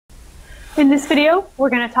In this video, we're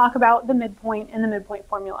going to talk about the midpoint and the midpoint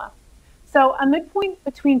formula. So a midpoint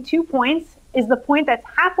between 2 points is the point that's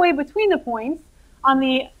halfway between the points on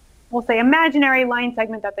the, we'll say, imaginary line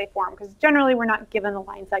segment that they form, because generally we're not given the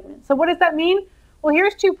line segment. So what does that mean? Well,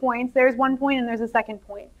 here's 2 points, there's 1 point and there's a second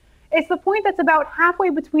point. It's the point that's about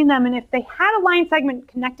halfway between them, and if they had a line segment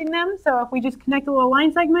connecting them, so if we just connect a little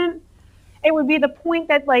line segment, it would be the point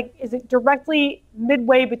that is it directly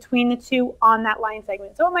midway between the two on that line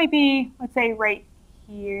segment. So it might be, let's say, right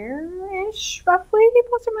here-ish, roughly,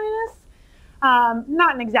 plus or minus.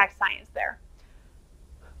 Not an exact science there.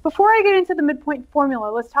 Before I get into the midpoint formula,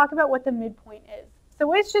 let's talk about what the midpoint is.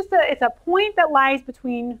 So it's just it's a point that lies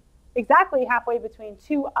between, exactly halfway between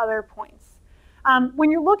 2 other points. When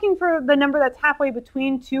you're looking for the number that's halfway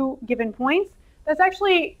between 2 given points, that's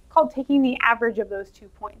actually called taking the average of those 2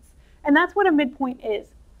 points. And that's what a midpoint is.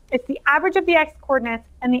 It's the average of the x coordinates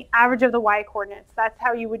and the average of the y coordinates. That's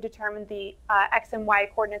how you would determine the x and y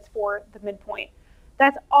coordinates for the midpoint.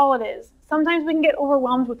 That's all it is. Sometimes we can get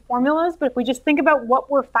overwhelmed with formulas, but if we just think about what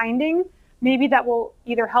we're finding, maybe that will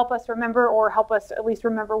either help us remember or help us at least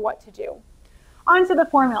remember what to do. On to the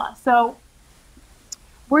formula. So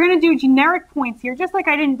we're going to do generic points here, just like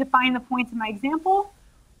I didn't define the points in my example.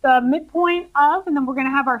 The midpoint of, and then we're going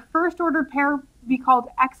to have our first ordered pair be called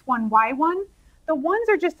x1, y1. The ones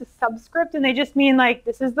are just a subscript, and they just mean like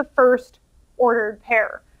this is the first ordered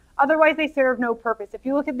pair. Otherwise, they serve no purpose. If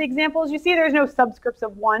you look at the examples, you see there's no subscripts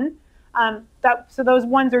of 1. So those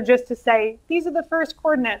ones are just to say these are the first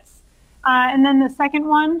coordinates. And then the second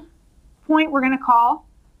point we're going to call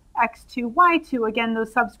x2, y2. Again,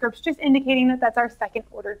 those subscripts just indicating that that's our second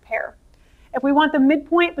ordered pair. If we want the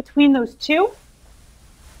midpoint between those two,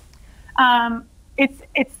 it's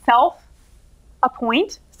itself a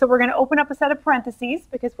point. So we're going to open up a set of parentheses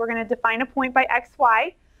because we're going to define a point by x,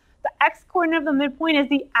 y. The x coordinate of the midpoint is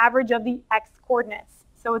the average of the x coordinates.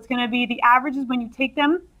 So it's going to be the average is when you take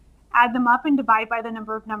them, add them up, and divide by the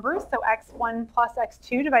number of numbers. So x1 plus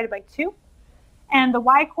x2 divided by 2. And the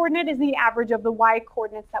y coordinate is the average of the y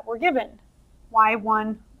coordinates that were given.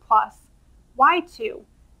 y1 plus y2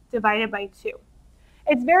 divided by 2.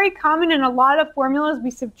 It's very common in a lot of formulas we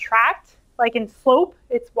subtract. Like in slope,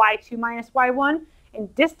 it's y2 minus y1. In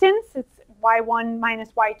distance, it's y1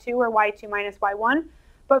 minus y2 or y2 minus y1.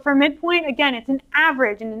 But for midpoint, again, it's an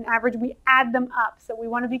average, and in average we add them up. So we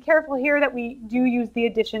want to be careful here that we do use the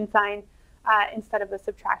addition sign instead of the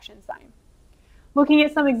subtraction sign. Looking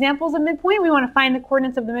at some examples of midpoint, we want to find the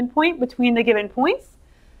coordinates of the midpoint between the given points.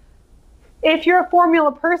 If you're a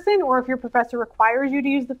formula person, or if your professor requires you to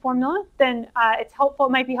use the formula, then it's helpful.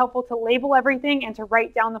 It might be helpful to label everything and to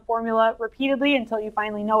write down the formula repeatedly until you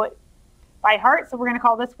finally know it by heart. So we're going to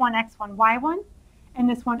call this one x1, y1, and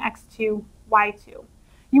this one x2, y2.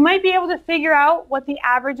 You might be able to figure out what the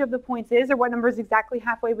average of the points is, or what number is exactly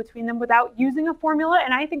halfway between them without using a formula,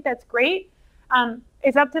 and I think that's great.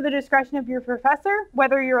 It's up to the discretion of your professor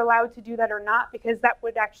whether you're allowed to do that or not, because that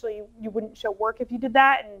would actually, you wouldn't show work if you did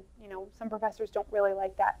that, and some professors don't really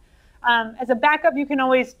like that. As a backup, you can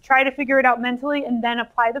always try to figure it out mentally and then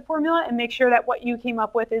apply the formula and make sure that what you came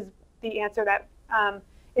up with is the answer that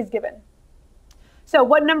is given. So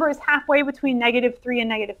what number is halfway between -3 and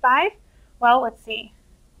 -5? Well, let's see.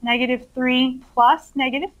 -3 plus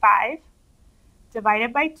 -5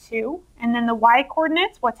 divided by 2. And then the y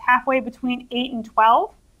coordinates, what's halfway between 8 and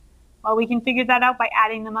 12? Well, we can figure that out by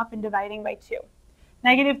adding them up and dividing by 2.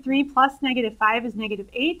 -3 plus -5 is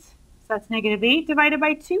 -8. So that's -8 divided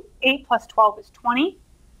by 2. 8 plus 12 is 20.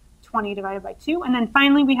 20 divided by 2. And then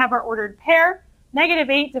finally, we have our ordered pair.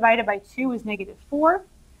 -8 divided by 2 is -4.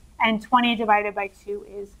 And 20 divided by 2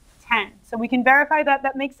 is 10. So we can verify that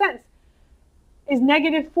that makes sense. Is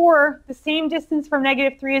 -4 the same distance from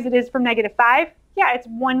 -3 as it is from -5? Yeah, it's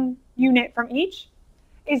 1 unit from each.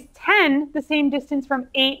 Is 10 the same distance from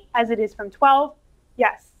 8 as it is from 12?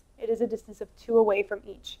 Yes, it is a distance of 2 away from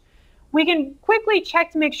each. We can quickly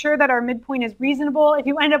check to make sure that our midpoint is reasonable. If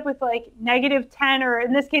you end up with like -10, or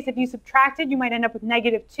in this case, if you subtracted, you might end up with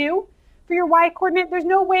 -2 for your y coordinate. There's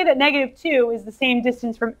no way that -2 is the same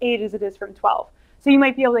distance from 8 as it is from 12. So you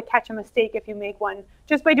might be able to catch a mistake if you make one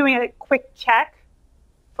just by doing a quick check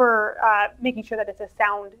for making sure that it's a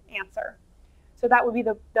sound answer. So that would be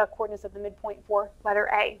the coordinates of the midpoint for letter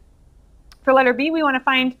A. For letter B, we want to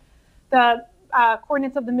find the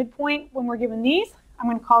coordinates of the midpoint when we're given these. I'm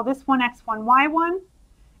going to call this one x1, y1,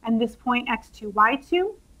 and this point x2,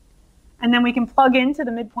 y2. And then we can plug into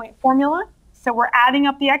the midpoint formula. So we're adding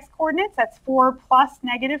up the x coordinates. That's 4 plus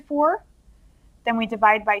 -4. Then we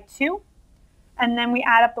divide by 2. And then we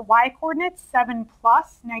add up the y coordinates, 7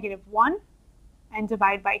 plus -1, and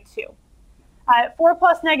divide by 2. 4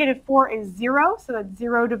 plus negative 4 is 0, so that's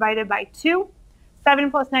 0 divided by 2.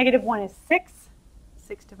 7 plus negative 1 is 6.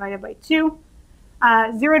 6 divided by 2.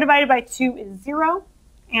 0 divided by 2 is 0.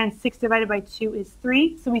 And 6 divided by 2 is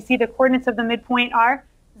 3. So we see the coordinates of the midpoint are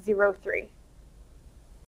 0, 3.